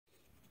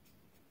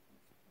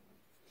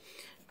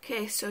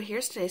Okay, so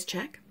here's today's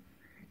check.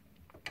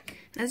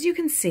 As you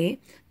can see,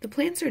 the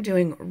plants are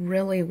doing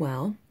really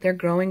well. They're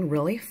growing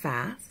really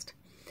fast.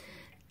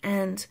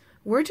 And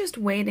we're just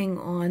waiting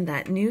on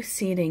that new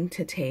seeding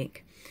to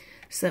take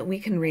so that we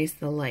can raise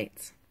the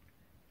lights.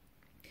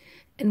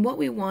 And what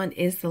we want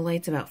is the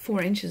lights about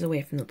 4 inches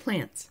away from the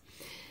plants.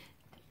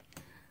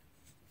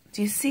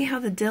 Do you see how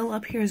the dill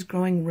up here is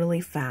growing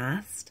really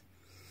fast?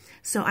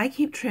 So I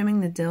keep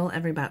trimming the dill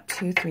every about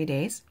 2-3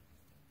 days.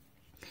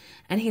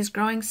 And he's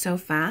growing so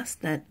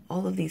fast that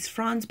all of these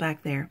fronds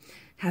back there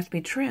have to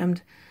be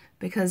trimmed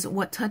because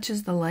what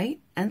touches the light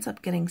ends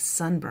up getting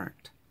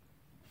sunburnt.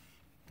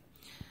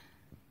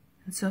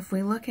 And so if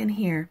we look in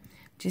here,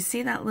 do you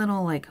see that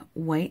little like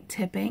white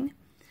tipping?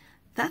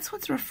 That's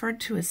what's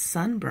referred to as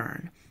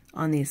sunburn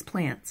on these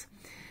plants.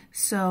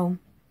 So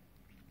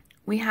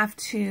we have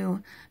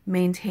to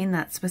maintain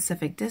that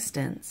specific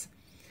distance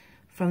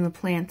from the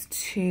plant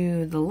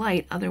to the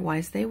light,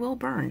 otherwise they will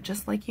burn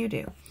just like you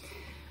do.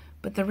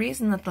 But the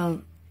reason that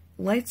the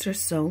lights are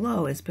so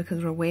low is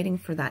because we're waiting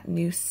for that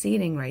new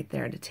seeding right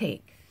there to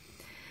take.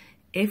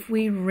 If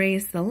we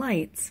raise the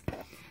lights,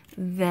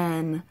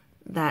 then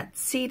that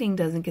seeding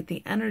doesn't get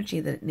the energy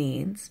that it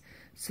needs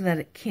so that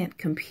it can't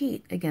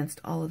compete against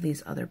all of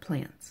these other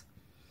plants.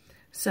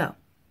 So,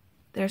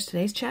 there's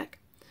today's check,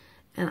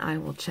 and I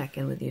will check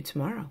in with you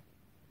tomorrow.